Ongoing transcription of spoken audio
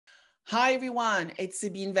Hi everyone, it's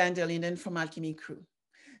Sabine van der Linden from Alchemy crew.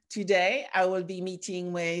 Today I will be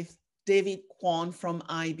meeting with David Kwon from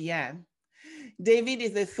IBM. David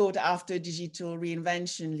is a sought-after digital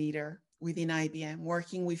reinvention leader within IBM,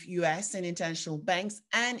 working with US and international banks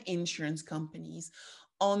and insurance companies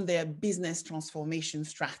on their business transformation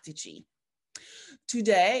strategy.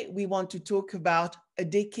 Today we want to talk about a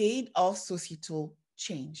decade of societal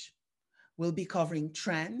change. We'll be covering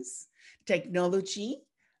trends, technology,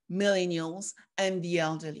 millennials, and the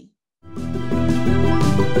elderly.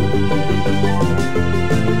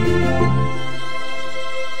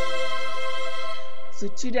 So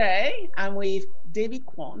today I'm with David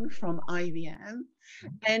Kwon from IBM,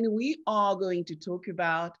 and we are going to talk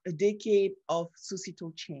about a decade of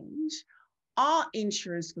societal change. Are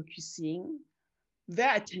insurers focusing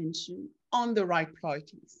their attention on the right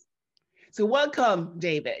priorities? So welcome,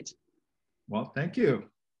 David. Well, thank you.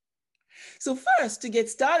 So first, to get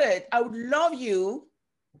started, I would love you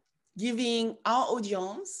giving our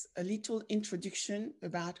audience a little introduction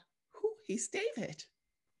about who is David.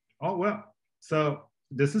 Oh, well, so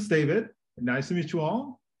this is David. Nice to meet you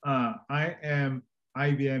all. I am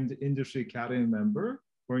IBM Industry Academy member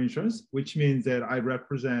for insurance, which means that I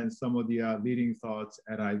represent some of the leading thoughts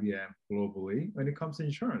at IBM globally when it comes to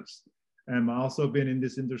insurance. And I've also been in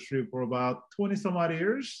this industry for about 20 some odd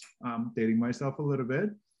years, dating myself a little bit.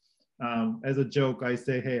 As a joke, I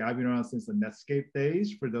say, hey, I've been around since the Netscape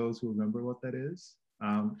days, for those who remember what that is.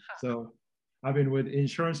 So I've been with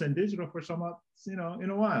insurance and digital for somewhat, in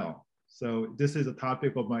a while. So this is a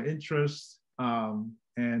topic of my interest and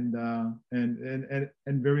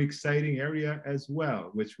very exciting area as well,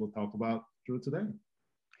 which we'll talk about through today.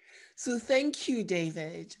 So thank you,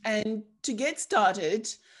 David. And to get started,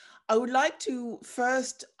 I would like to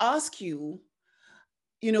first ask you,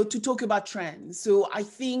 to talk about trends. So I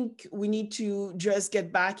think we need to just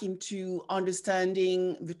get back into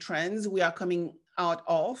understanding the trends we are coming out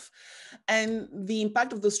of and the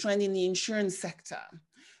impact of those trends in the insurance sector.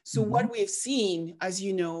 So what we've seen, as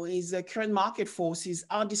you know, is the current market forces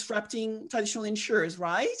are disrupting traditional insurers,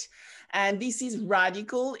 right? And this is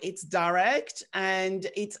radical, it's direct, and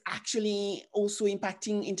it's actually also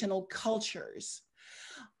impacting internal cultures.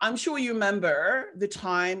 I'm sure you remember the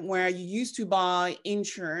time where you used to buy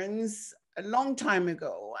insurance a long time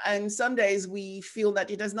ago, and some days we feel that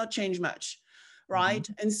it has not changed much, right?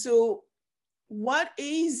 And so what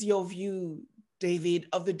is your view, David,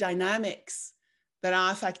 of the dynamics that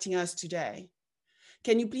are affecting us today?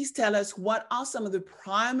 Can you please tell us what are some of the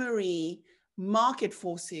primary market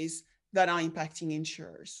forces that are impacting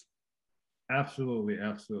insurers? Absolutely,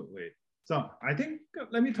 absolutely. So I think,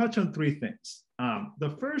 let me touch on three things.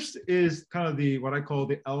 The first is kind of what I call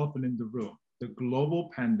the elephant in the room, the global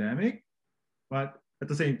pandemic, but at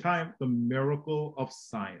the same time, the miracle of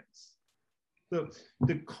science. So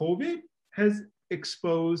the COVID has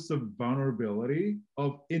exposed the vulnerability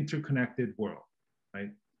of interconnected world,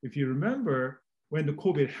 right? If you remember, when the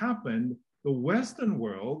COVID happened, the Western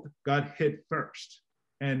world got hit first,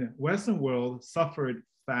 and Western world suffered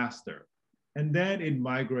faster. And then it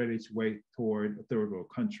migrated its way toward third world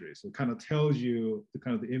countries. So it kind of tells you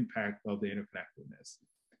the impact of the interconnectedness.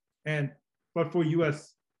 But for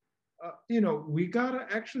US, we gotta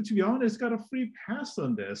actually, to be honest, got a free pass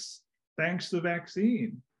on this thanks to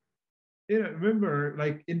vaccine. Remember,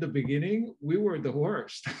 like in the beginning, we were the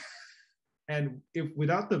worst. And if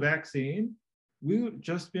without the vaccine, we would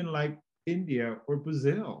just been like India or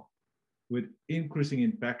Brazil with increasing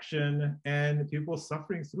infection and people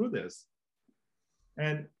suffering through this.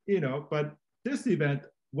 And, but this event,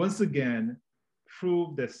 once again,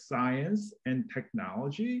 proved that science and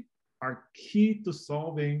technology are key to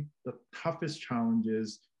solving the toughest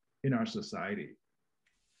challenges in our society.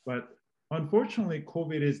 But unfortunately,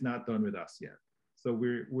 COVID is not done with us yet. So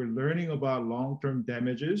we're learning about long-term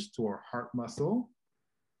damages to our heart muscle.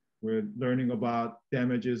 We're learning about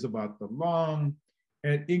damages about the lung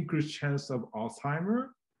and increased chance of Alzheimer's.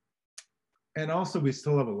 And also, we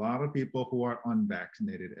still have a lot of people who are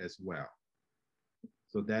unvaccinated as well.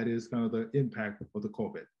 So that is kind of the impact of the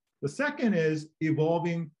COVID. The second is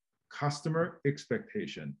evolving customer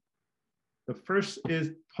expectation. The first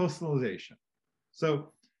is personalization.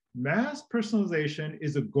 So mass personalization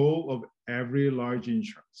is a goal of every large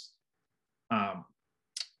insurance.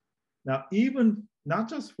 Now, even not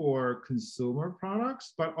just for consumer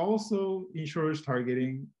products, but also insurers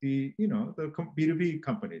targeting the B2B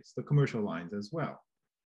companies, the commercial lines as well.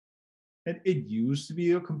 And it used to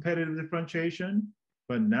be a competitive differentiation,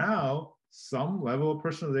 but now some level of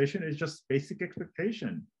personalization is just basic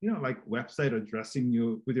expectation, like website addressing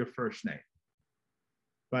you with your first name.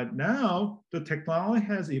 But now the technology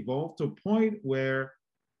has evolved to a point where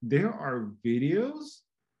there are videos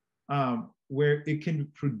where it can be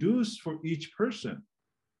produced for each person.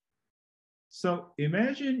 So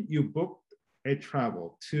imagine you booked a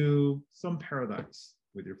travel to some paradise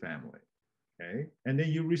with your family, okay? And then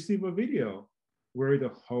you receive a video where the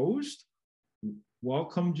host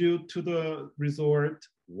welcomed you to the resort,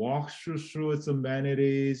 walks you through its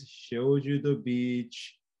amenities, shows you the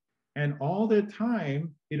beach, and all the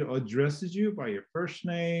time it addresses you by your first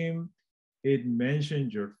name, it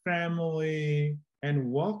mentions your family,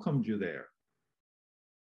 and welcomed you there.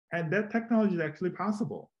 And that technology is actually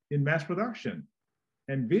possible in mass production.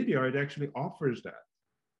 And video, it actually offers that.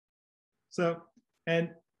 So, and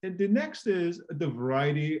the next is the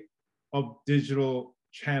variety of digital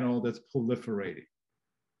channel that's proliferating,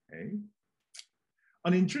 okay?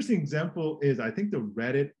 An interesting example is, I think, the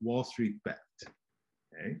Reddit Wall Street bet,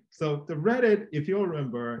 okay? So the Reddit, if you'll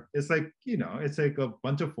remember, it's like, you know, it's like a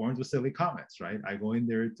bunch of forums with silly comments, right? I go in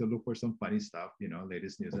there to look for some funny stuff, you know,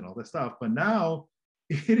 latest news and all that stuff. But now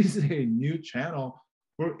it is a new channel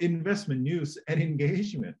for investment news and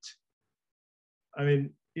engagement. I mean,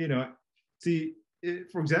 you know, see,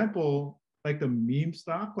 for example, like the meme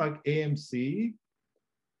stock, like AMC,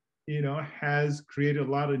 you know, has created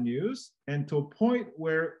a lot of news, and to a point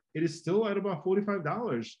where it is still at about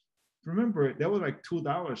 $45. Remember, that was like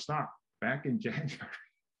 $2 stock back in January.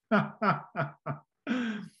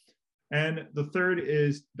 And the third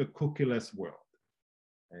is the cookieless world.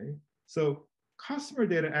 Okay? So customer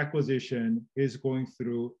data acquisition is going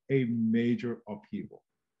through a major upheaval.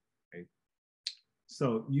 Okay?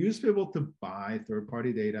 So you used to be able to buy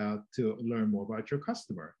third-party data to learn more about your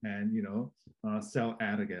customer and, you know, sell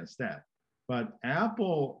ad against that. But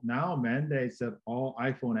Apple now mandates that all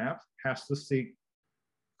iPhone apps has to seek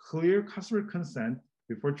clear customer consent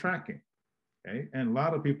before tracking. Okay, and a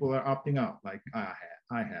lot of people are opting out, like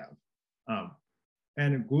I have.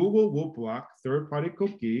 And Google will block third-party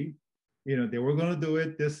cookie. You know, they were going to do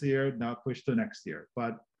it this year, now push to next year,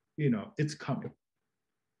 but you know, it's coming.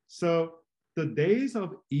 So the days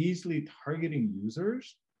of easily targeting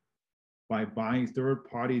users by buying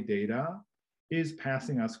third-party data is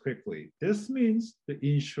passing us quickly. This means the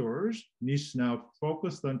insurers need to now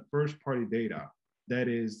focus on first-party data. That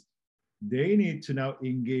is, they need to now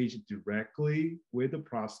engage directly with the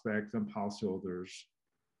prospects and policyholders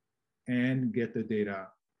and get the data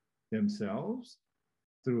themselves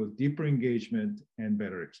through deeper engagement and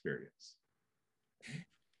better experience.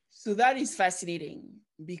 So that is fascinating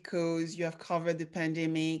because you have covered the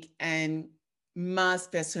pandemic and mass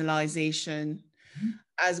personalization,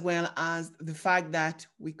 as well as the fact that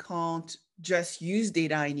we can't just use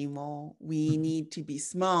data anymore. We need to be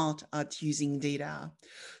smart at using data.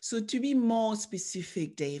 So to be more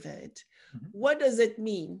specific, David, what does it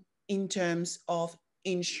mean in terms of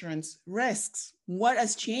insurance risks? What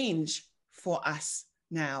has changed for us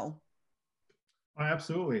now? Oh,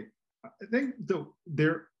 absolutely. I think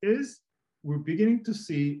we're beginning to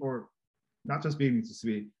see, or not just beginning to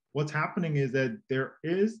see, what's happening is that there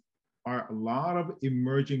are a lot of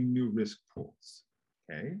emerging new risk pools,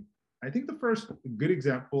 okay? I think the first good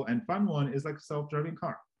example and fun one is like a self-driving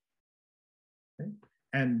car, okay?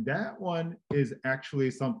 And that one is actually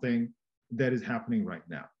something that is happening right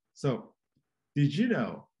now. So did you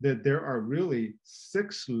know that there are really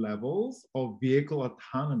 6 levels of vehicle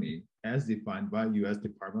autonomy as defined by US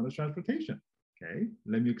Department of Transportation? Okay,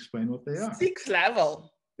 let me explain what they are. 6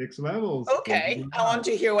 level. 6 levels. Okay, I want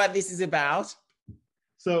to hear what this is about.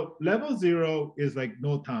 So level 0 is like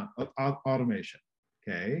no time automation,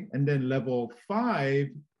 okay? And then level 5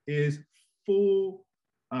 is full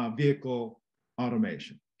vehicle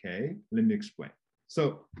automation, okay? Let me explain.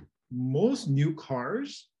 So most new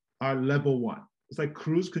cars are level 1. It's like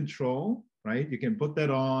cruise control, right? You can put that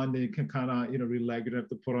on, then you can kind of, you know, relax, you don't have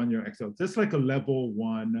to put on your Excel. It's like a level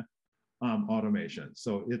 1 automation.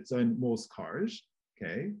 So it's in most cars,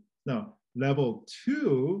 okay? Now, level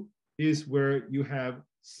 2 is where you have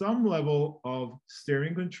some level of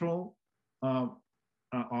steering control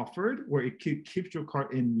offered, where it keeps your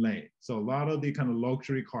car in lane. So a lot of the kind of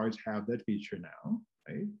luxury cars have that feature now,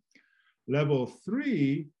 right? Level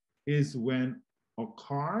 3 is when a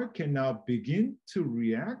car can now begin to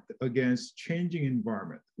react against changing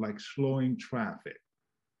environment, like slowing traffic,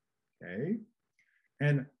 okay?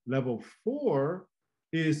 And level 4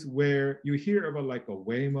 is where you hear about like a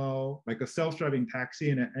Waymo, like a self-driving taxi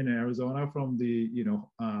in Arizona from the, you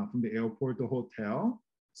know, from the airport to hotel.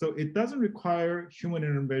 So it doesn't require human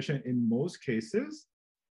intervention in most cases,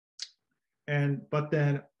 but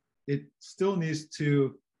then it still needs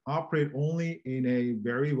to operate only in a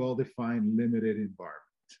very well-defined limited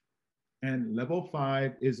environment. And level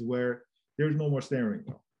 5 is where there's no more steering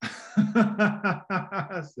wheel.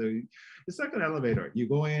 So it's like an elevator. You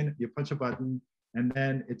go in, you punch a button, and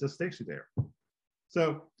then it just takes you there.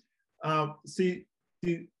 So see,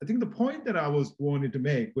 I think the point that I was wanting to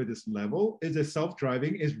make with this level is that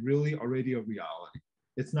self-driving is really already a reality.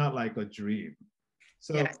 It's not like a dream.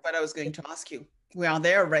 So yes, but I was going to ask you, we are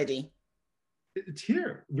there already. It's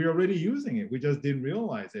here. We're already using it. We just didn't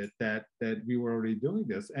realize it that we were already doing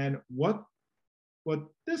this. And what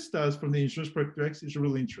this does from the insurance perspective is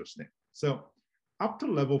really interesting. So up to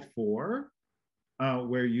level 4,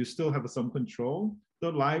 where you still have some control,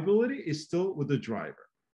 the liability is still with the driver.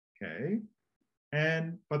 Okay.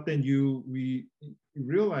 But then we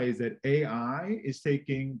realize that AI is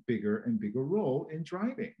taking bigger and bigger role in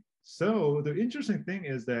driving. So the interesting thing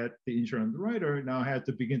is that the insurance writer now had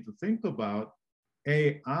to begin to think about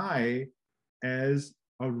AI as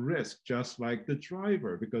a risk, just like the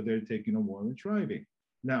driver, because they're taking a role in driving.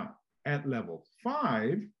 Now, at level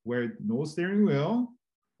 5, where no steering wheel,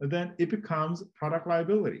 then it becomes product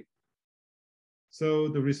liability. So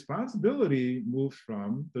the responsibility moves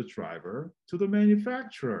from the driver to the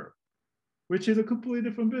manufacturer, which is a completely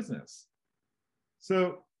different business.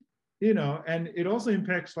 So, and it also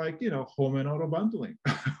impacts like, home and auto bundling.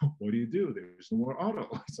 What do you do? There's no more auto,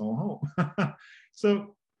 it's all home.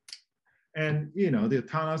 So, and, the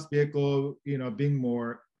autonomous vehicle, being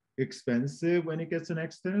more expensive when it gets an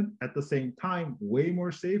accident, at the same time, way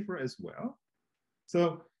more safer as well.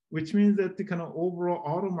 So, which means that the kind of overall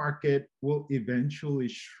auto market will eventually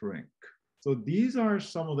shrink. So these are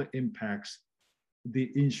some of the impacts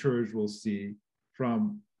the insurers will see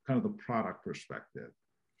from kind of the product perspective.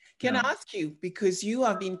 Can I ask you, because you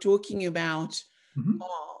have been talking about,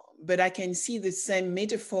 but I can see the same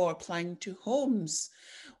metaphor applying to homes.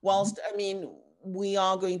 Whilst, I mean, we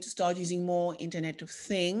are going to start using more Internet of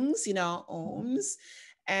Things in our homes.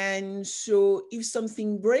 And so if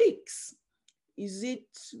something breaks, is it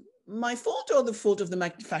my fault or the fault of the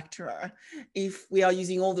manufacturer if we are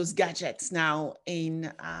using all those gadgets now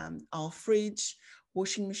in our fridge,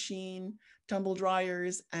 washing machine, tumble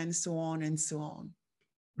dryers, and so on and so on?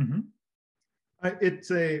 It's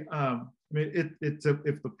a,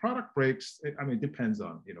 if the product breaks, it depends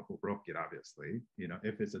on, who broke it, obviously.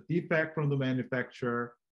 If it's a defect from the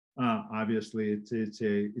manufacturer, obviously it's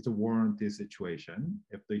a warranty situation.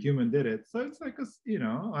 If the human did it, so it's like a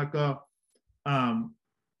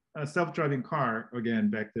self-driving car, again,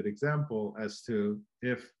 back to the example as to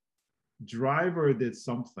if driver did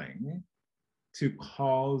something to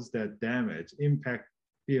cause that damage, impact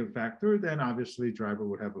be a factor, then obviously driver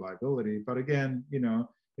would have liability. But again,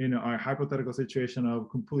 in our hypothetical situation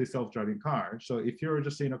of completely self-driving car, so if you're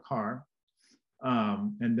just in a car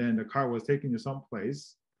and then the car was taking you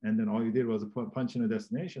someplace and then all you did was punch in a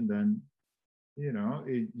destination, then,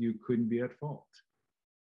 you couldn't be at fault.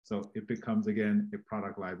 So it becomes, again, a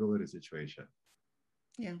product liability situation.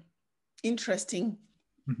 Yeah. Interesting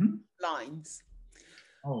lines.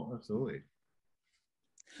 Oh, absolutely.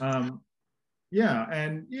 Yeah,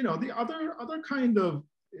 and the other kind of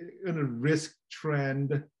risk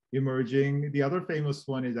trend emerging, the other famous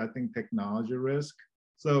one is, I think, technology risk.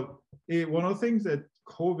 So one of the things that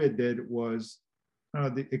COVID did was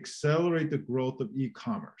accelerate the growth of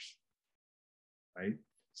e-commerce, right?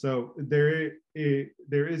 So there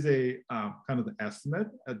is a kind of the estimate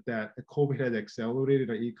that COVID had accelerated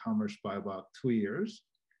our e-commerce by about 2 years.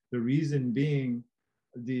 The reason being,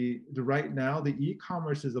 right now the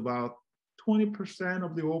e-commerce is about 20%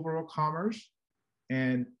 of the overall commerce,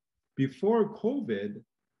 and before COVID,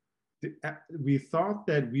 we thought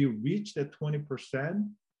that we reached that 20%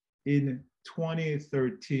 in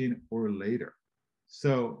 2013 or later.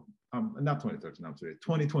 So not 2013, I'm sorry,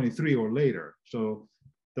 2023 or later. So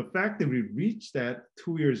the fact that we reached that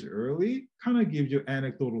 2 years early kind of gives you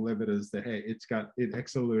anecdotal evidence that, hey, it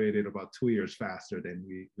accelerated about 2 years faster than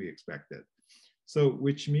we expected. So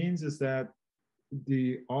which means is that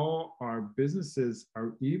all our businesses,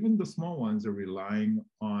 even the small ones, are relying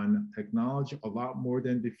on technology a lot more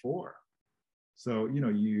than before. So,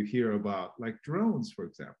 you hear about like drones, for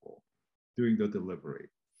example, doing the delivery.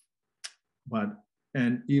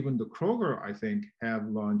 And even the Kroger, I think, have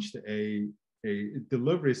launched a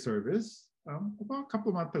delivery service about a couple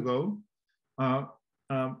of months ago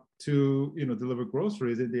to deliver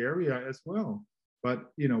groceries in the area as well.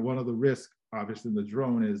 But one of the risks, obviously, in the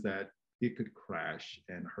drone is that it could crash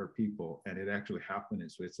and hurt people, and it actually happened in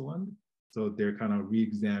Switzerland. So they're kind of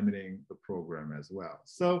re-examining the program as well.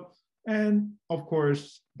 So, and of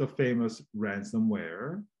course, the famous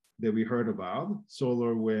ransomware that we heard about,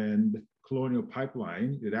 SolarWind, Colonial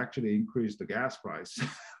Pipeline, it actually increased the gas price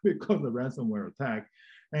because of ransomware attack.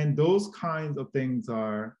 And those kinds of things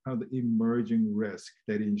are kind of the emerging risk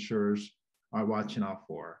that insurers are watching out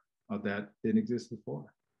for that didn't exist before.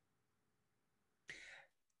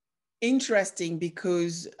 Interesting,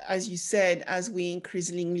 because as you said, as we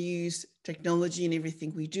increasingly use technology in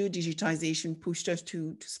everything we do, digitization pushed us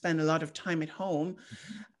to spend a lot of time at home.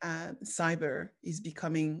 Cyber is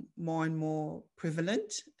becoming more and more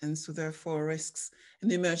prevalent. And so therefore risks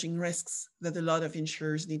and emerging risks that a lot of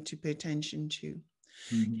insurers need to pay attention to.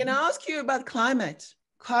 Mm-hmm. Can I ask you about climate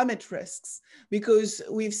risks? Because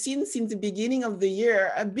we've seen since the beginning of the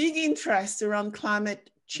year, a big interest around climate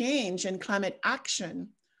change and climate action.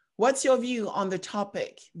 What's your view on the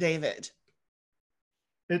topic, David?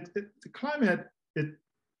 Climate,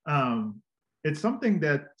 it's something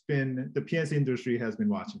that the P&C industry has been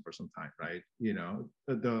watching for some time, right? You know,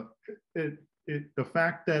 the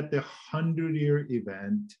fact that the 100-year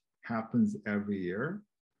event happens every year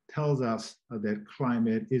tells us that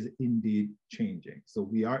climate is indeed changing. So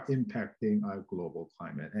we are impacting our global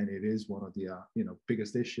climate, and it is one of the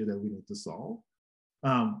biggest issue that we need to solve.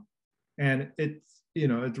 And it's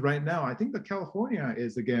right now, I think that California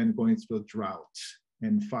is again going through a drought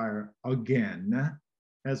and fire again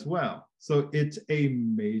as well. So it's a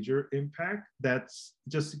major impact that's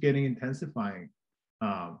just getting intensifying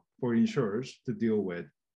for insurers to deal with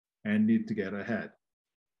and need to get ahead.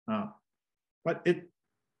 But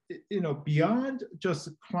beyond just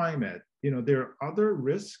climate, there are other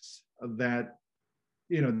risks that,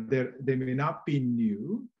 they may not be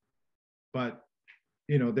new, but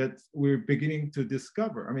that we're beginning to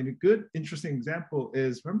discover. I mean, a good, interesting example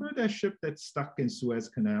is, remember that ship that's stuck in Suez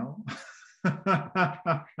Canal?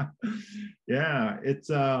 Yeah, it's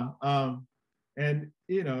and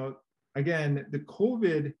again, the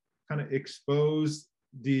COVID kind of exposed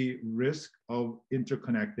the risk of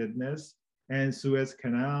interconnectedness, and Suez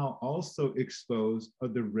Canal also exposed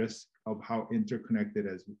the risk of how interconnected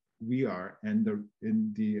as we are, and the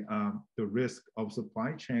risk of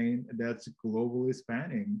supply chain that's globally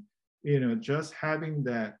spanning. Just having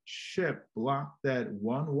that ship block that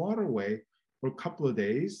one waterway for a couple of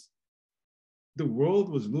days, the world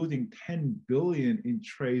was losing 10 billion in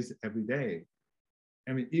trades every day.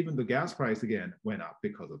 I mean, even the gas price again went up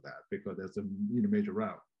because of that, because that's a major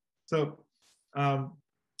route. So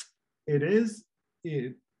it is,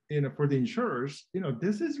 for the insurers,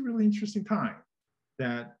 this is a really interesting time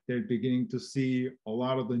that they're beginning to see a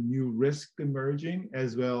lot of the new risk emerging,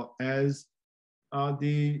 as well as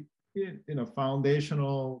the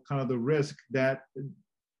foundational kind of the risk that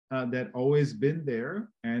always been there,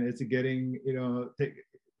 and it's getting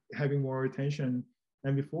having more attention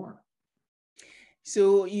than before.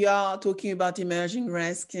 So you are talking about emerging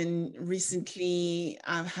risk, and recently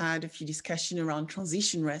I've had a few discussions around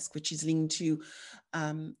transition risk, which is linked to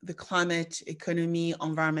the climate, economy,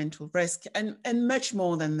 environmental risk, and much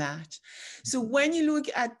more than that. So when you look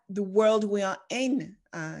at the world we are in,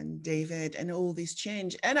 David, and all this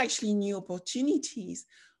change and actually new opportunities,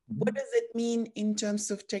 what does it mean in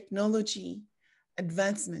terms of technology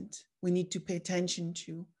advancement we need to pay attention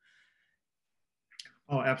to?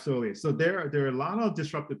 Oh, absolutely. So there are a lot of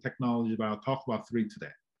disruptive technologies, but I'll talk about three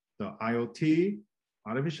today: the IoT,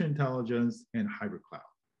 artificial intelligence, and hybrid cloud.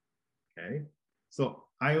 Okay, so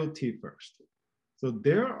IoT first. So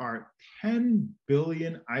there are 10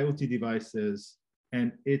 billion IoT devices,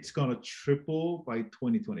 and it's going to triple by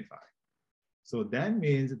 2025. So that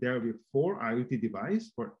means there will be 4 IoT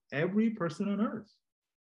devices for every person on Earth.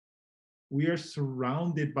 We are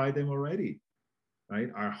surrounded by them already. Right?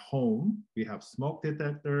 Our home, we have smoke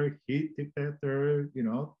detector, heat detector,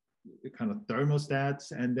 kind of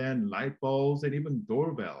thermostats, and then light bulbs, and even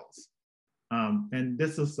doorbells. And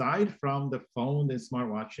this aside from the phone and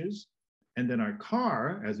smartwatches. And then our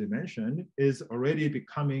car, as we mentioned, is already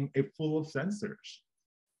becoming full of sensors.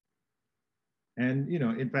 And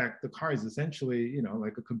in fact, the car is essentially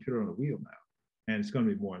like a computer on a wheel now, and it's going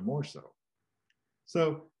to be more and more so.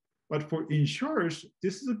 But for insurers,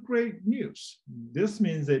 this is a great news. This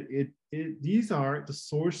means that these are the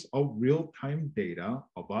source of real-time data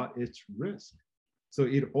about its risk. So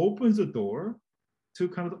it opens the door to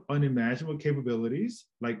kind of unimaginable capabilities,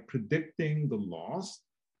 like predicting the loss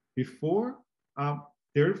before,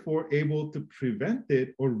 therefore able to prevent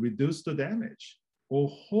it or reduce the damage. A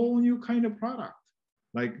whole new kind of product,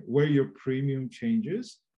 like where your premium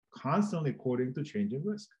changes constantly according to changing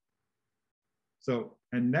risk. So,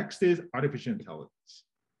 and next is artificial intelligence.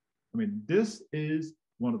 I mean, this is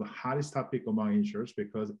one of the hottest topics among insurers,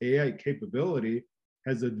 because AI capability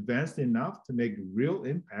has advanced enough to make real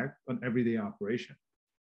impact on everyday operation.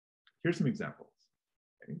 Here's some examples.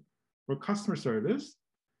 Okay. For customer service,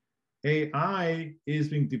 AI is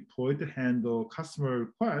being deployed to handle customer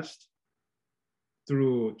requests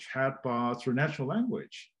through chatbots or natural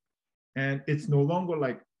language. And it's no longer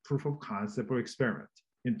like proof of concept or experiment.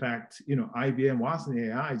 In fact, IBM Watson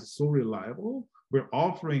AI is so reliable, we're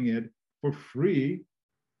offering it for free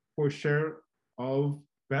for share of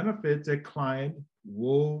benefits a client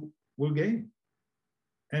will gain.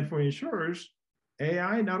 And for insurers,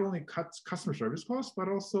 AI not only cuts customer service costs, but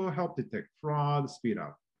also help detect fraud, speed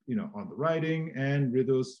up, underwriting, and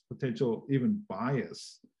reduce potential even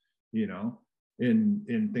bias,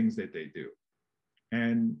 in things that they do.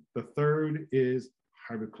 And the third is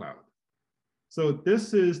hybrid cloud. So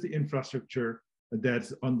this is the infrastructure that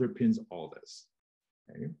underpins all this.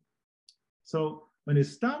 Okay? So when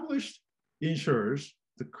established insurers,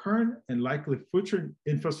 the current and likely future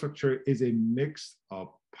infrastructure is a mix of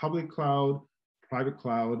public cloud, private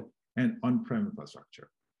cloud, and on-prem infrastructure.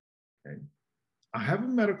 Okay? I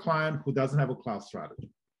haven't met a client who doesn't have a cloud strategy.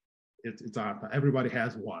 It's everybody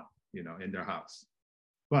has one, in their house.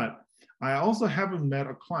 But I also haven't met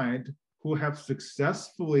a client who have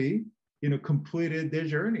successfully, completed their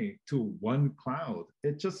journey to one cloud.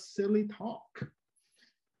 It's just silly talk.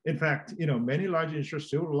 In fact, many large insurers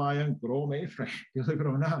still rely on good old mainframe, believe it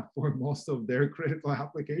or not, for most of their critical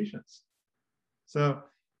applications. So,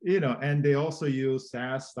 and they also use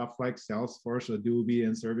SaaS stuff like Salesforce, Adobe,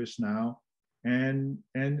 and ServiceNow, and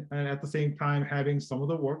at the same time having some of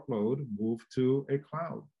the workload move to a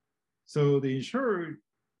cloud. So the insurer,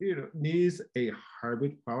 needs a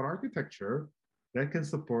hybrid cloud architecture that can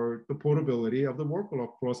support the portability of the workload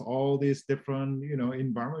across all these different,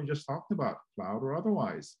 environments we just talked about, cloud or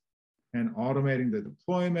otherwise, and automating the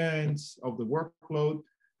deployments of the workload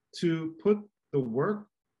to put the work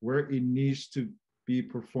where it needs to be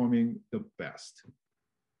performing the best.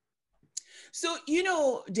 So,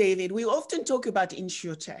 David, we often talk about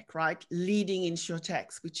InsurTech, right? Leading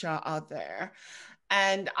InsurTechs, which are out there.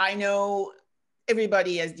 And I know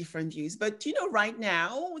everybody has different views, but right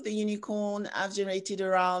now the unicorn have generated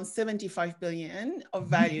around 75 billion of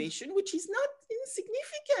valuation, which is not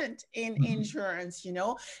insignificant in insurance.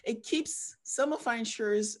 It keeps some of our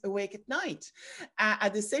insurers awake at night.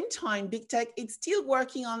 At the same time, big tech, it's still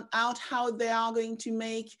working out how they are going to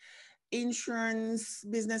make insurance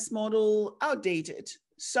business model outdated.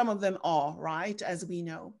 Some of them are, right, as we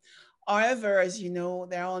know. However, as you know,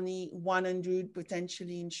 there are only 100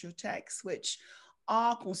 potentially insurtechs, which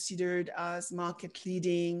are considered as market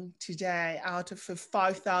leading today out of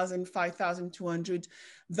 5,200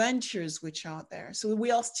 ventures which are there. So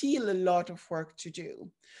we are still a lot of work to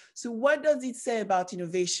do. So what does it say about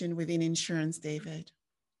innovation within insurance, David?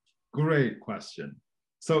 Great question.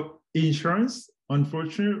 So insurance,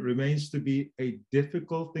 unfortunately, remains to be a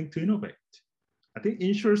difficult thing to innovate. I think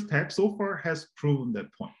insurance tech so far has proven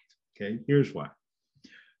that point. Okay, here's why.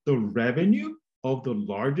 The revenue of the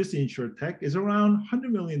largest insurtech is around $100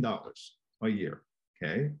 million a year.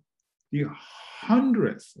 Okay, the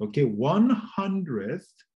 100th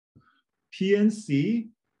PNC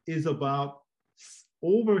is about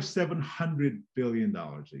over $700 million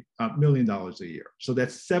a year. So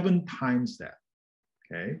that's 7 times that.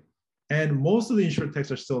 Okay, and most of the insurtechs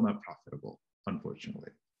are still not profitable, unfortunately.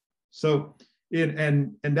 So,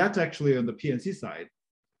 and that's actually on the PNC side.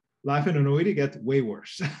 Life and annuity gets way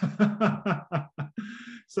worse.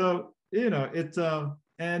 So, it's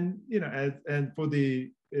and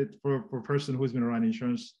for a person who's been around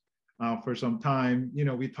insurance for some time,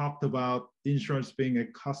 we talked about insurance being a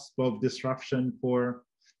cusp of disruption for,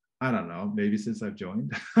 I don't know, maybe since I've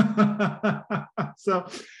joined. So,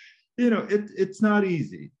 it's not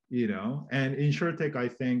easy, and insurtech, I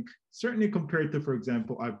think, certainly compared to, for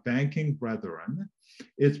example, our banking brethren,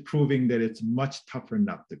 it's proving that it's much tougher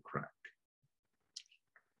not to crack.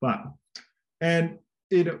 But,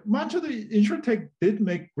 much of the insurtech did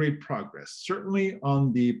make great progress, certainly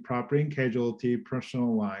on the property and casualty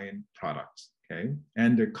personal line products, okay?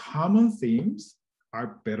 And the common themes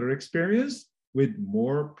are better experience with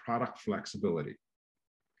more product flexibility,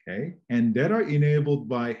 okay? And that are enabled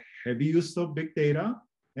by heavy use of big data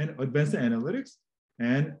and advanced analytics,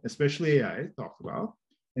 and especially AI talked about,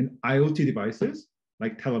 and IoT devices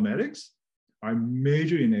like telematics are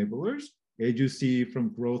major enablers, as you see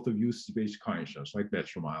from growth of usage-based car insurance like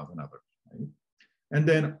Metro Miles and others. Right? And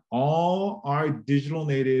then all are digital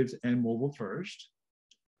natives and mobile first.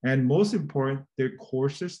 And most important, their core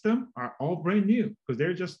system are all brand new because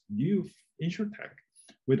they're just new insurtech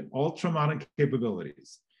with ultra-modern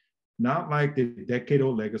capabilities, not like the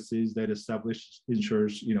decade-old legacies that established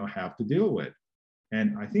insurers, have to deal with.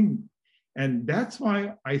 And I think, and that's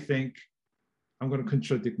why I think I'm going to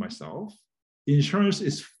contradict myself. insurance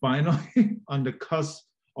is finally on the cusp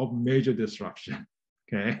of major disruption.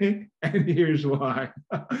 Okay, and here's why.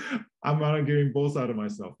 I'm arguing both sides of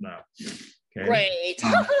myself now. Okay. Great.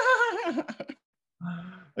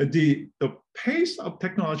 The pace of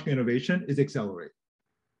technological innovation is accelerating.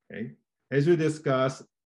 Okay, as we discussed,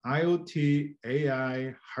 IoT,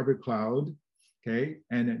 AI, hybrid cloud, okay,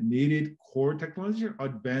 and needed core technology are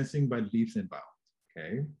advancing by leaps and bounds.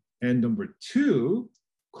 Okay, and number two,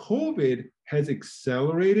 COVID has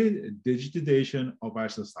accelerated digitization of our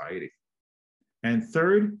society. And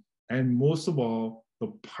third, and most of all, the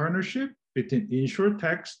partnership between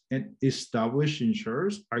insurtechs and established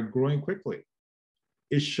insurers are growing quickly.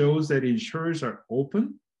 It shows that insurers are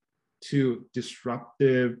open to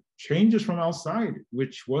disruptive changes from outside,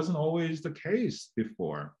 which wasn't always the case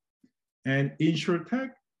before. And insurtech,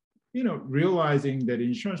 realizing that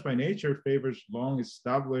insurance by nature favors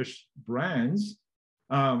long-established brands,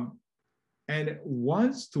 and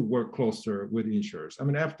wants to work closer with insurers. I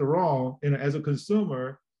mean, after all, as a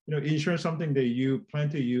consumer, insurance is something that you plan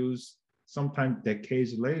to use sometime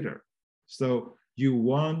decades later. So you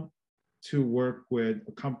want to work with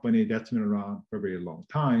a company that's been around for a very long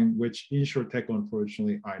time, which insurtech,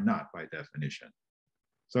 unfortunately, are not by definition.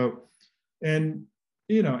 So, and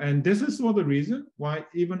this is one of the reasons why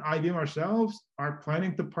even IBM ourselves are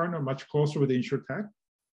planning to partner much closer with insurtech,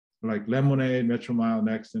 like Lemonade, Metromile,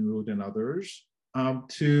 Next, and Root, and others,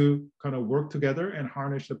 to kind of work together and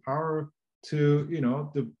harness the power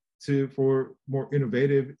for more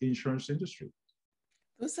innovative insurance industry.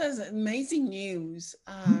 This is amazing news.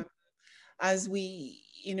 As we,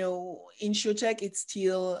 insurtech, it's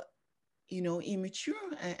still, immature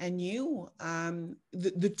and new.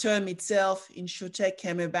 The term itself, insurtech,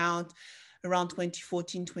 came about around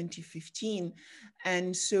 2014, 2015.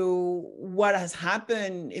 And so what has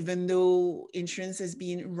happened, even though insurance has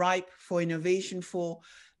been ripe for innovation for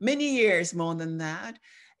many years more than that,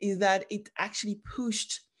 is that it actually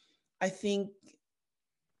pushed, I think,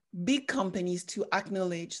 big companies to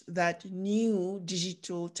acknowledge that new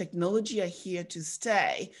digital technology are here to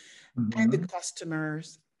stay, and the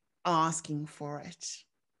customers are asking for it.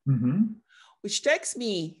 Which takes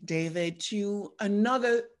me, David, to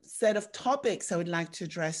another set of topics I would like to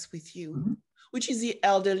address with you, which is the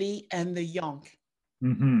elderly and the young.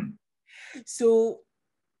 So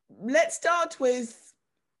let's start with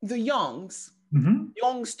the youngsters.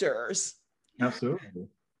 Absolutely.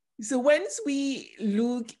 So once we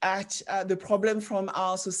look at the problem from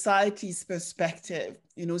our society's perspective,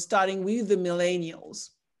 starting with the millennials,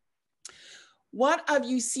 what have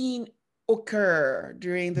you seen occur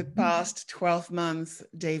during the past 12 months,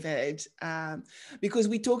 David? Because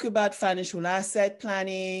we talk about financial asset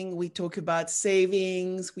planning, we talk about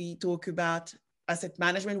savings, we talk about asset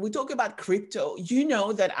management, we talk about crypto. You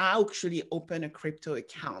know that I actually opened a crypto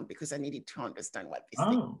account because I needed to understand what this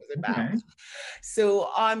thing was about. Okay. So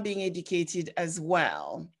I'm being educated as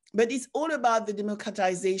well. But it's all about the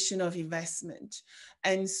democratization of investment.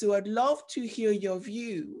 And so I'd love to hear your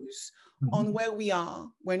views on where we are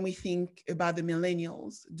when we think about the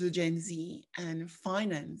millennials, the Gen Z, and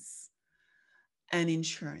finance and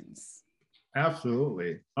insurance.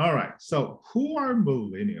 Absolutely. All right. So who are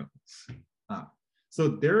millennials? So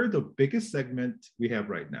they're the biggest segment we have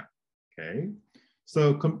right now. Okay.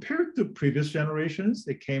 So compared to previous generations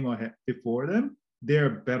that came ahead before them, they're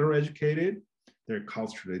better educated, they're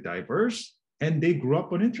culturally diverse, and they grew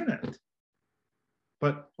up on internet.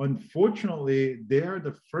 But unfortunately, they are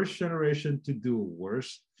the first generation to do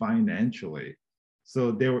worse financially.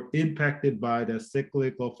 So they were impacted by the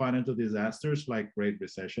cyclical financial disasters like Great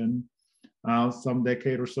Recession some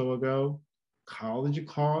decade or so ago. College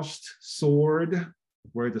costs soared,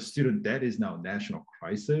 where the student debt is now a national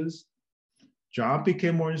crisis. Job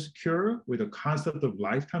became more insecure with the concept of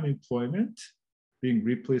lifetime employment being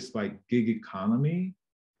replaced by gig economy.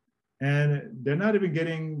 And they're not even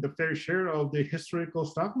getting the fair share of the historical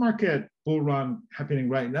stock market bull run happening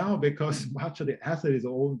right now because much of the asset is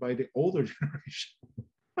owned by the older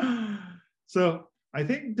generation. So I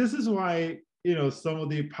think this is why, some of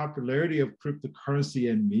the popularity of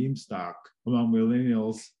cryptocurrency and meme stock among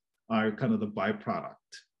millennials are kind of the byproduct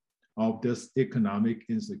of this economic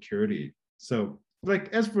insecurity. So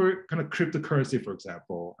like as for kind of cryptocurrency, for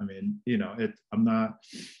example, I mean, I'm not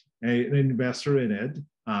an investor in it.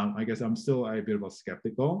 I guess I'm still a bit of a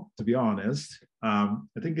skeptical, to be honest. I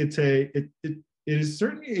think it is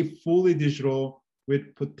certainly a fully digital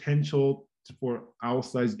with potential for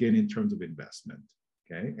outsized gain in terms of investment.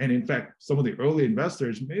 Okay, and in fact, some of the early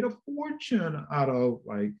investors made a fortune out of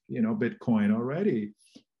Bitcoin already.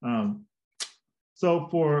 So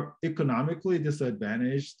for economically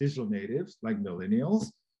disadvantaged digital natives like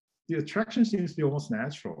millennials, the attraction seems to be almost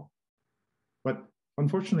natural. But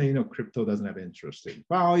unfortunately, crypto doesn't have intrinsic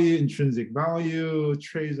value.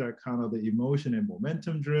 Trades are kind of the emotion and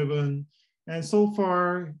momentum driven. And so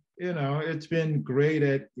far, it's been great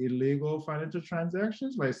at illegal financial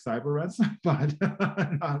transactions like cyber ransom, but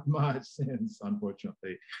not much since,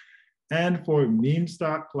 unfortunately. And for meme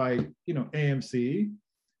stock like, AMC,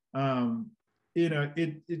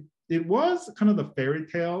 it was kind of the fairy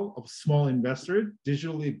tale of small investors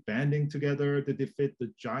digitally banding together to defeat the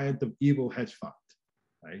giant of evil hedge fund,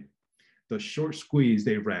 right? The short squeeze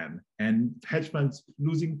they ran, and hedge funds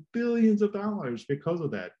losing billions of dollars because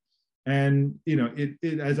of that. And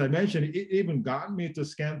it as I mentioned, it even got me to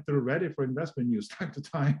scan through Reddit for investment news time to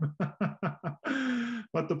time.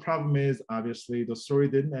 But the problem is, obviously, the story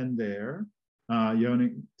didn't end there.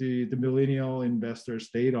 The millennial investors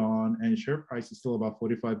stayed on, and share price is still about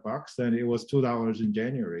 $45, and it was $2 in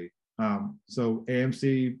January. So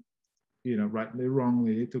AMC, rightly or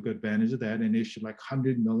wrongly, took advantage of that and issued like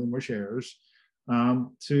 100 million more shares,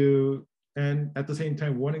 and at the same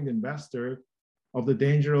time warning the investor of the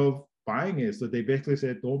danger of buying it. So they basically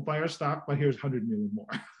said, don't buy our stock, but here's 100 million more.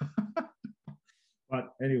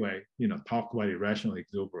 But anyway, talk about irrational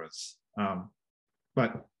exuberance.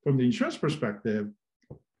 But from the insurance perspective,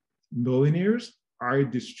 millionaires are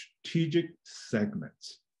the strategic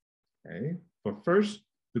segments. Okay, but first,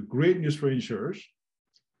 the great news for insurers: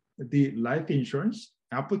 the life insurance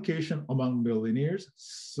application among millionaires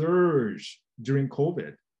surged during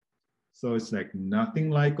COVID. So it's like nothing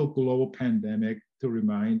like a global pandemic to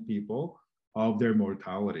remind people of their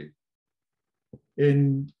mortality.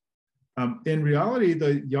 In reality,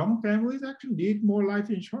 the young families actually need more life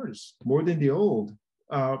insurance, more than the old,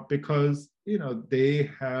 because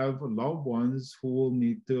they have loved ones who will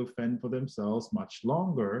need to fend for themselves much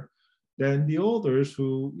longer than the olders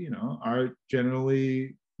who are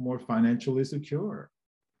generally more financially secure.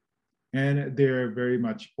 And they're very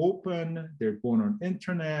much open. They're born on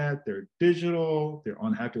internet. They're digital. They're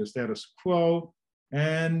unhappy with status quo,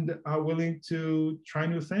 and are willing to try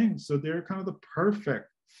new things. So they're kind of the perfect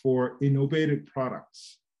for innovative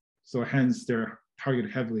products. So hence they're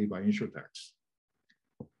targeted heavily by insurtechs.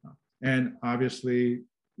 And obviously,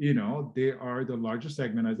 they are the largest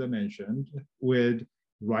segment, as I mentioned, with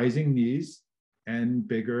rising needs and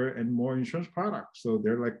bigger and more insurance products. So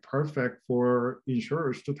they're like perfect for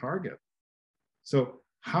insurers to target. So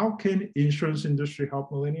how can insurance industry help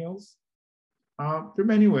millennials? There are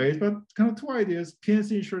many ways, but kind of two ideas.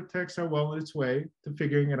 P&C insurtechs are well on its way to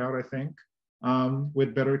figuring it out, I think,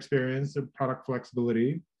 with better experience and product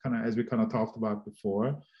flexibility, kind of as we kind of talked about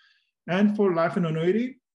before. And for life and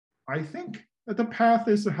annuity, I think that the path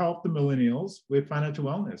is to help the millennials with financial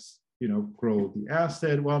wellness, grow the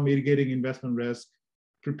asset while mitigating investment risk,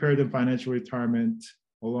 prepare them financial retirement,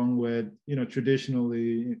 along with, traditional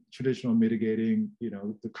mitigating,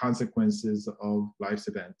 the consequences of life's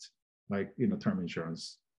event, like, term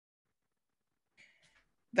insurance.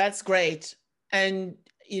 That's great. And,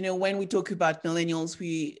 when we talk about millennials,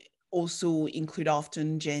 we also include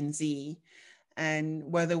often Gen Z. And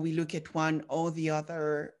whether we look at one or the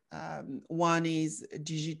other, one is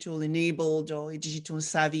digital enabled or digital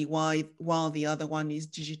savvy, while the other one is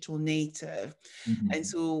digital native. Mm-hmm. And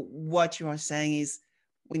so what you are saying is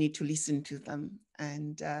we need to listen to them.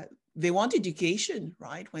 And they want education,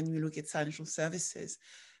 right? When we look at financial services,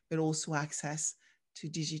 but also access to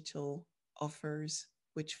digital offers,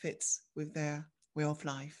 which fits with their way of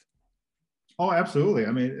life. Oh, absolutely.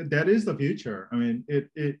 I mean, that is the future. I mean,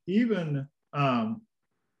 even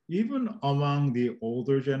among the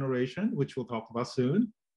older generation, which we'll talk about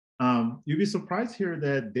soon, you'd be surprised here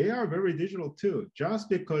that they are very digital too. Just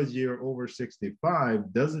because you're over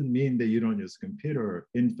 65 doesn't mean that you don't use a computer.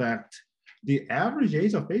 In fact, the average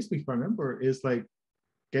age of Facebook, if I remember, is like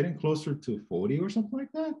getting closer to 40 or something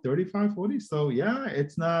like that, 35, 40. So yeah,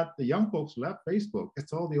 it's not the young folks left Facebook.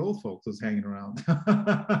 It's all the old folks who's hanging around.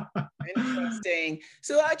 Interesting.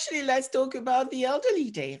 So actually, let's talk about the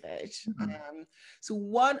elderly, David. Mm-hmm. So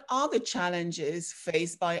what are the challenges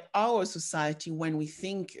faced by our society when we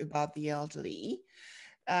think about the elderly?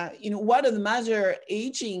 What are the major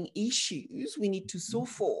aging issues we need to solve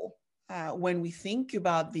for when we think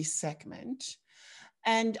about this segment?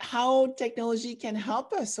 And how technology can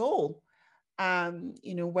help us all,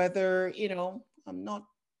 whether, I'm not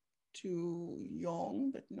too young,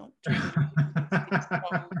 but not too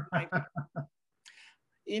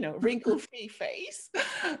wrinkle-free face,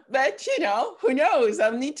 but, who knows, I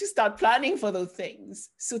need to start planning for those things.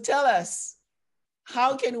 So tell us,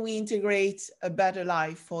 how can we integrate a better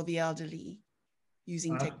life for the elderly?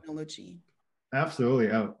 using technology? Absolutely.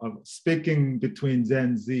 Speaking between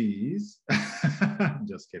Gen Zs, I'm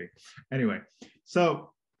just kidding. Anyway,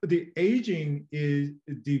 so the aging is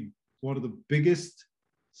one of the biggest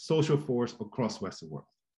social force across Western world.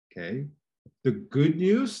 Okay. The good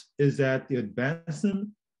news is that the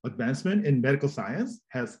advancement in medical science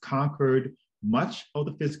has conquered much of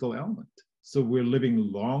the physical element. So we're living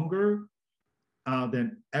longer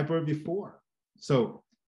than ever before. So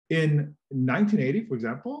in 1980, for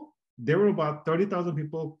example, there were about 30,000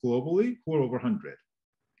 people globally who were over 100.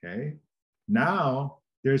 Okay. Now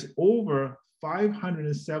there's over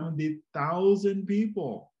 570,000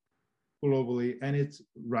 people globally, and it's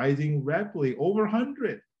rising rapidly, over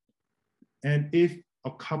 100. And if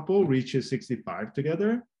a couple reaches 65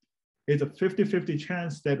 together, it's a 50-50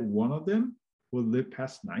 chance that one of them will live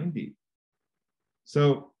past 90.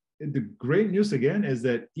 So the great news again is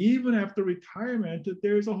that even after retirement,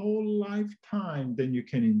 there's a whole lifetime that you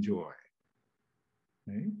can enjoy.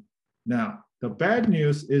 Okay? Now, the bad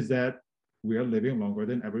news is that we are living longer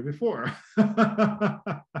than ever before.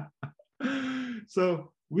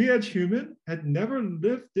 So we as humans had never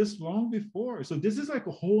lived this long before. So this is like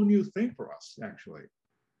a whole new thing for us, actually.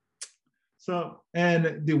 So,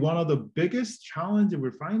 and one of the biggest challenges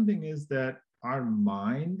we're finding is that our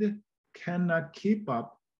mind cannot keep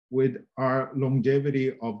up with our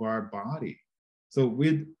longevity of our body. So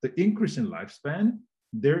with the increase in lifespan,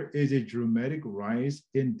 there is a dramatic rise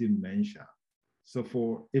in dementia.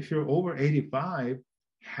 So if you're over 85,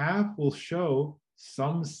 half will show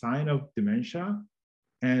some sign of dementia.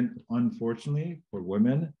 And unfortunately for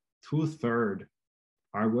women, 2/3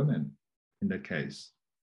 are women in that case.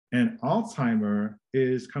 And Alzheimer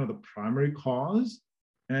is kind of the primary cause.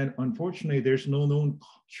 And unfortunately, there's no known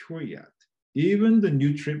cure yet. Even the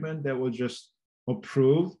new treatment that was just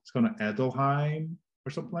approved, it's called Alchemy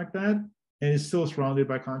or something like that, and it's still surrounded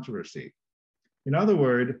by controversy. In other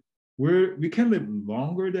words, we can live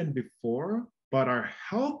longer than before, but our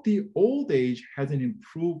healthy old age hasn't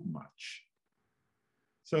improved much.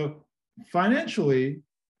 So financially,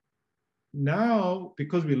 now,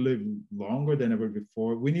 because we live longer than ever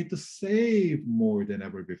before, we need to save more than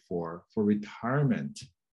ever before for retirement.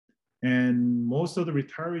 And most of the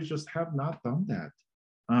retirees just have not done that.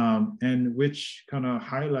 And which kind of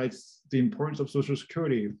highlights the importance of Social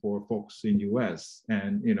Security for folks in US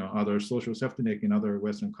and other social safety net in other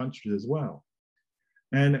Western countries as well.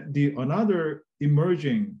 And another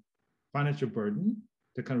emerging financial burden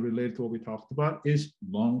that kind of related to what we talked about is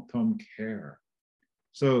long-term care.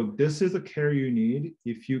 So this is the care you need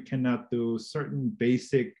if you cannot do certain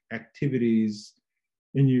basic activities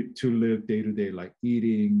to live day to day, like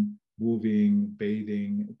eating, moving,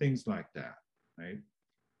 bathing, things like that, right?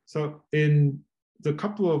 So in the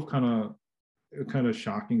couple of kind of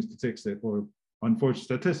shocking statistics or unfortunate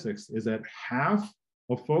statistics is that half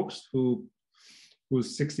of folks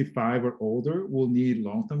who's 65 or older will need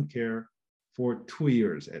long-term care for 2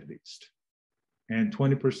 years at least. And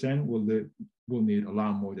 20% will need a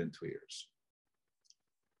lot more than 2 years.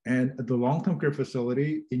 And the long-term care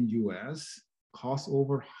facility in US costs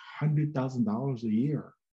over $100,000 a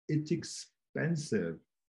year. It's expensive.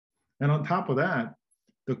 And on top of that,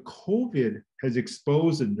 the COVID has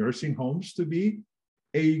exposed the nursing homes to be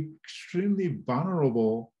an extremely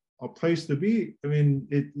vulnerable place to be. I mean,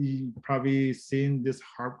 you've probably seen this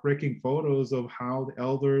heartbreaking photos of how the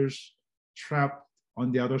elders trapped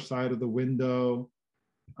on the other side of the window,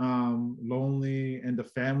 lonely, and the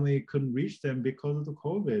family couldn't reach them because of the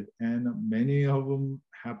COVID. And many of them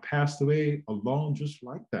have passed away alone just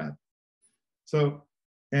like that. So,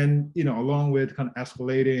 and along with kind of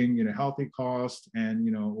escalating, healthy costs and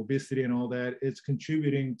obesity and all that, it's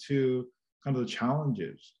contributing to kind of the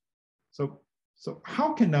challenges. So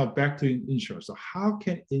how can now back to insurance? So how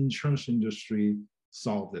can insurance industry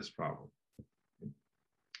solve this problem?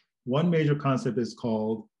 One major concept is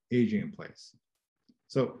called aging in place.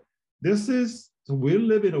 So we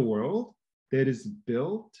live in a world that is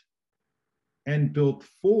built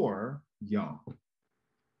for young.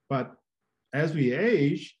 But as we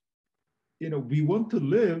age, we want to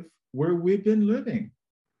live where we've been living.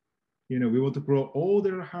 We want to grow old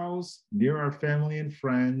in our house, near our family and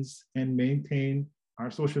friends, and maintain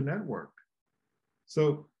our social network.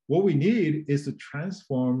 So what we need is to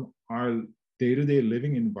transform our day-to-day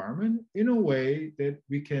living environment in a way that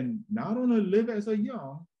we can not only live as a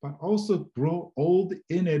young, but also grow old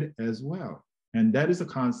in it as well. And that is the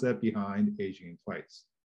concept behind aging in place.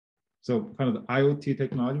 So kind of the IoT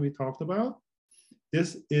technology we talked about,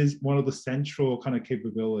 this is one of the central kind of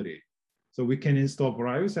capability. So we can install a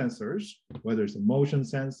variety of sensors, whether it's a motion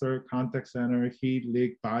sensor, contact center, heat,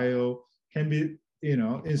 leak, bio, can be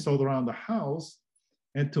installed around the house,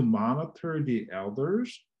 and to monitor the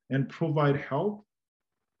elders and provide help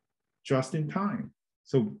just in time.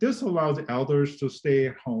 So this allows elders to stay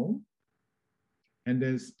at home and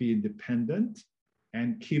then be independent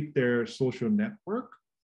and keep their social network,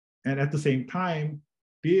 and at the same time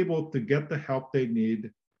be able to get the help they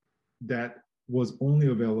need that was only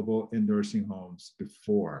available in nursing homes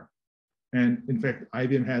before. And in fact,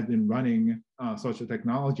 IBM has been running such a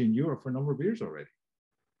technology in Europe for a number of years already.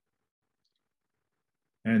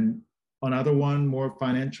 And another one, more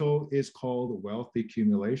financial, is called wealth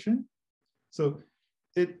accumulation. So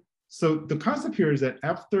the concept here is that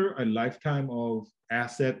after a lifetime of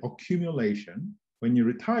asset accumulation, when you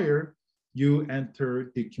retire, you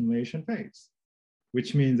enter the accumulation phase,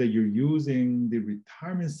 which means that you're using the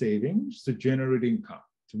retirement savings to generate income,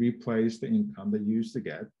 to replace the income that you used to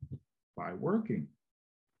get by working.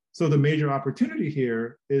 So the major opportunity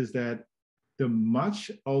here is that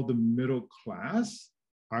much of the middle class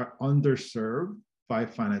are underserved by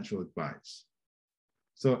financial advice.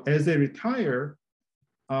 So as they retire,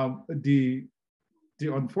 the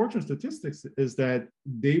unfortunate statistics is that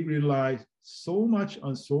they rely so much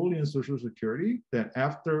solely on Social Security that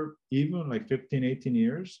after even like 15, 18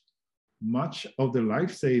 years, much of their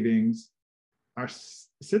life savings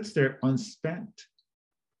sits there unspent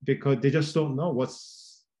because they just don't know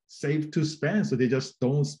what's safe to spend. So they just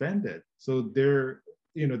don't spend it. So they're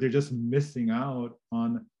just missing out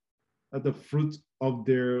on the fruits of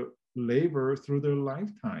their labor through their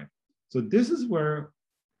lifetime. So this is where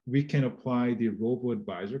we can apply the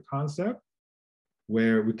robo-advisor concept,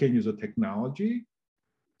 where we can use a technology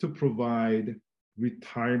to provide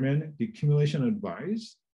retirement accumulation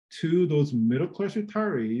advice to those middle-class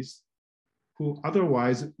retirees who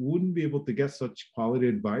otherwise wouldn't be able to get such quality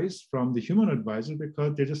advice from the human advisor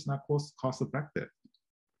because they're just not cost-effective.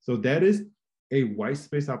 So that is a white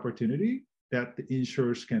space opportunity that the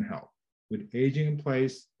insurers can help. With aging in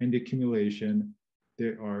place and the accumulation,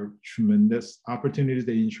 there are tremendous opportunities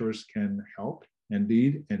that insurers can help and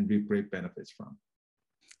lead and reap great benefits from.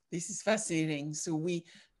 This is fascinating. So we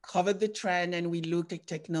covered the trend and we looked at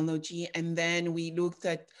technology, and then we looked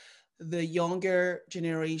at the younger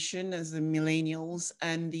generation as the millennials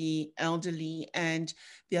and the elderly and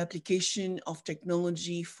the application of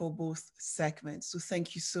technology for both segments. So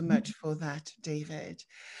thank you so much for that, David.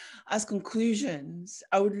 As conclusions,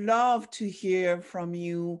 I would love to hear from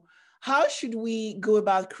you. How should we go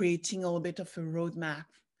about creating a little bit of a roadmap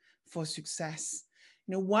for success?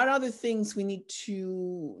 What are the things we need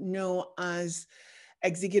to know as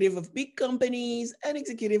executive of big companies and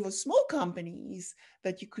executive of small companies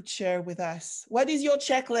that you could share with us? What is your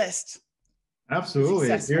checklist? Absolutely.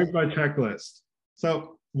 Here's my checklist.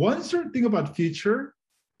 So one certain thing about future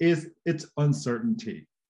is its uncertainty.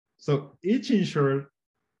 So each insurer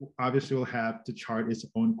obviously will have to chart its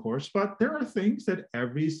own course, but there are things that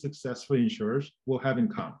every successful insurer will have in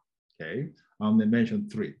common. Okay, I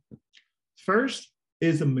mentioned three. First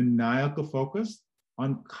is a maniacal focus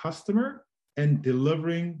on customer and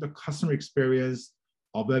delivering the customer experience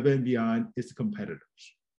above and beyond its competitors.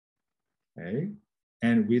 Okay,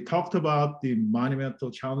 and we talked about the monumental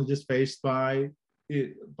challenges faced by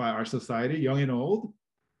our society, young and old.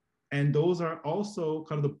 And those are also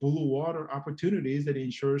kind of the blue water opportunities that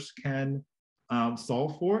insurers can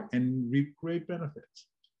solve for and reap great benefits.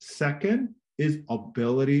 Second is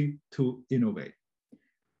ability to innovate.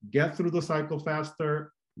 Get through the cycle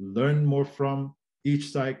faster, learn more from each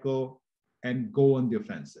cycle, and go on the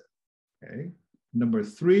offensive. Okay. Number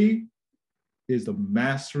three is the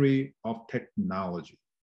mastery of technology.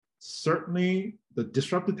 Certainly the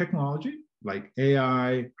disruptive technology like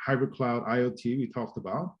AI, hybrid cloud, IoT, we talked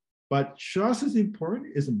about, but just as important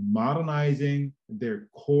is modernizing their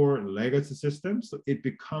core legacy systems so it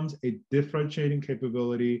becomes a differentiating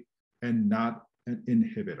capability and not an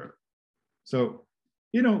inhibitor. So,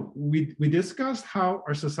 we discussed how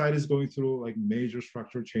our society is going through like major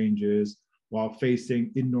structural changes while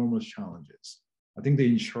facing enormous challenges. I think the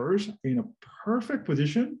insurers are in a perfect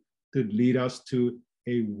position to lead us to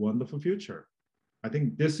a wonderful future. I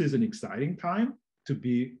think this is an exciting time to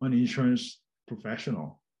be an insurance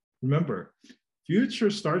professional. Remember, future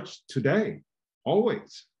starts today,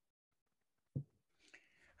 always.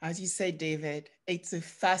 As you said, David, it's a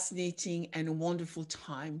fascinating and wonderful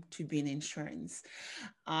time to be in insurance.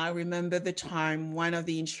 I remember the time one of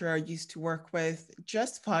the insurers I used to work with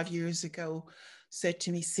just 5 years ago said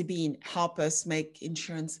to me, Sabine, help us make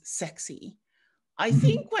insurance sexy. I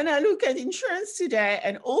think when I look at insurance today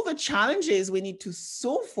and all the challenges we need to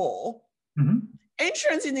solve for,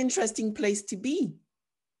 insurance is an interesting place to be.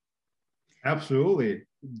 Absolutely.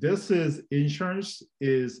 insurance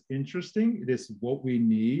is interesting. It is what we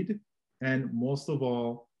need. And most of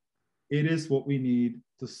all, it is what we need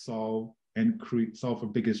to solve our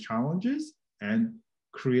biggest challenges and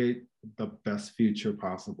create the best future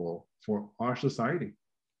possible for our society.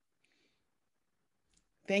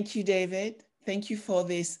 Thank you, David. Thank you for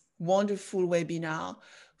this wonderful webinar,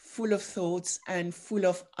 full of thoughts and full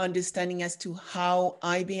of understanding as to how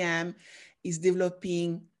IBM is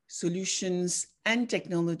developing solutions and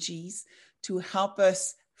technologies to help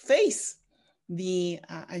us face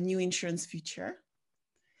a new insurance future.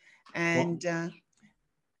 And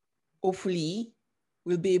hopefully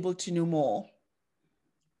we'll be able to know more.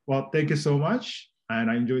 Well, thank you so much. And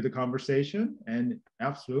I enjoyed the conversation and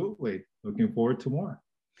absolutely looking forward to more.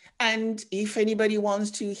 And if anybody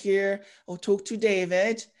wants to hear or talk to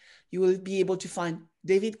David, you will be able to find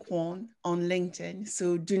David Kwon on LinkedIn.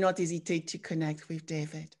 So do not hesitate to connect with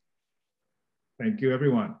David. Thank you,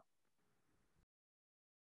 everyone.